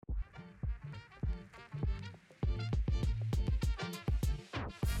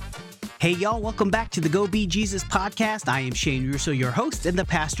Hey y'all, welcome back to the Go Be Jesus podcast. I am Shane Russo, your host and the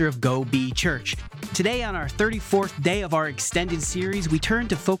pastor of Go Be Church. Today, on our 34th day of our extended series, we turn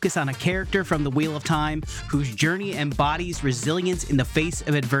to focus on a character from the Wheel of Time whose journey embodies resilience in the face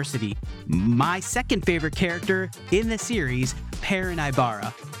of adversity. My second favorite character in the series, Perrin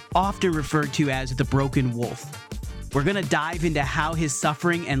Ibarra, often referred to as the Broken Wolf. We're going to dive into how his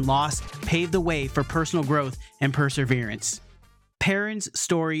suffering and loss paved the way for personal growth and perseverance. Perrin's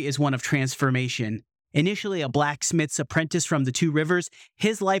story is one of transformation. Initially a blacksmith's apprentice from the Two Rivers,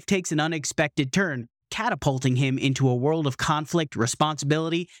 his life takes an unexpected turn, catapulting him into a world of conflict,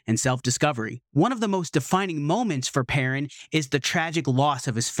 responsibility, and self-discovery. One of the most defining moments for Perrin is the tragic loss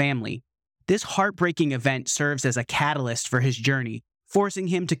of his family. This heartbreaking event serves as a catalyst for his journey, forcing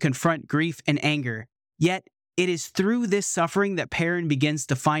him to confront grief and anger. Yet, it is through this suffering that Perrin begins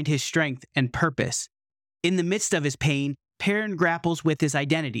to find his strength and purpose. In the midst of his pain, Perrin grapples with his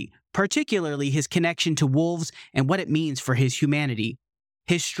identity, particularly his connection to wolves and what it means for his humanity.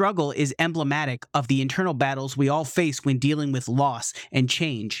 His struggle is emblematic of the internal battles we all face when dealing with loss and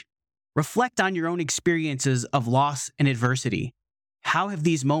change. Reflect on your own experiences of loss and adversity. How have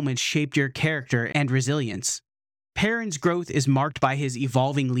these moments shaped your character and resilience? Perrin's growth is marked by his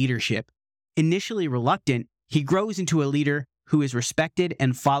evolving leadership. Initially reluctant, he grows into a leader who is respected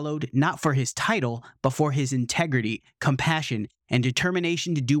and followed not for his title, but for his integrity, compassion, and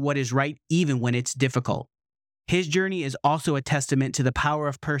determination to do what is right even when it's difficult. His journey is also a testament to the power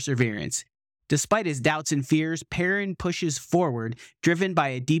of perseverance. Despite his doubts and fears, Perrin pushes forward, driven by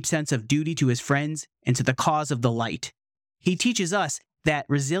a deep sense of duty to his friends and to the cause of the light. He teaches us that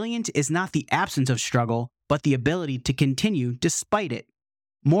resilience is not the absence of struggle, but the ability to continue despite it.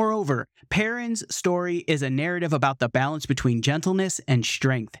 Moreover, Perrin's story is a narrative about the balance between gentleness and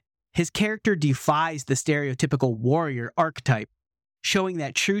strength. His character defies the stereotypical warrior archetype, showing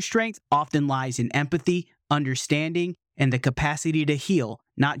that true strength often lies in empathy, understanding, and the capacity to heal,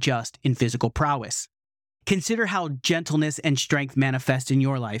 not just in physical prowess. Consider how gentleness and strength manifest in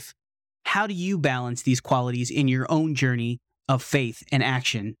your life. How do you balance these qualities in your own journey of faith and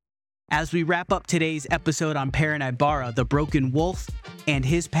action? As we wrap up today's episode on Perrin Ibarra, the Broken Wolf, and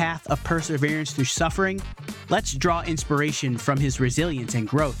his path of perseverance through suffering, let's draw inspiration from his resilience and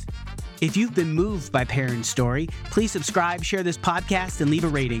growth. If you've been moved by Perrin's story, please subscribe, share this podcast, and leave a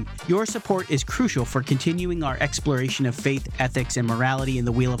rating. Your support is crucial for continuing our exploration of faith, ethics, and morality in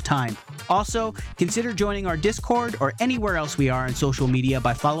the Wheel of Time. Also, consider joining our Discord or anywhere else we are on social media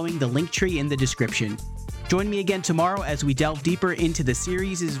by following the link tree in the description. Join me again tomorrow as we delve deeper into the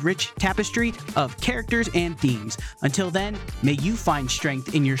series' rich tapestry of characters and themes. Until then, may you find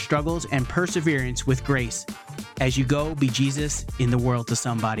strength in your struggles and perseverance with grace as you go be Jesus in the world to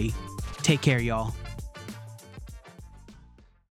somebody. Take care, y'all.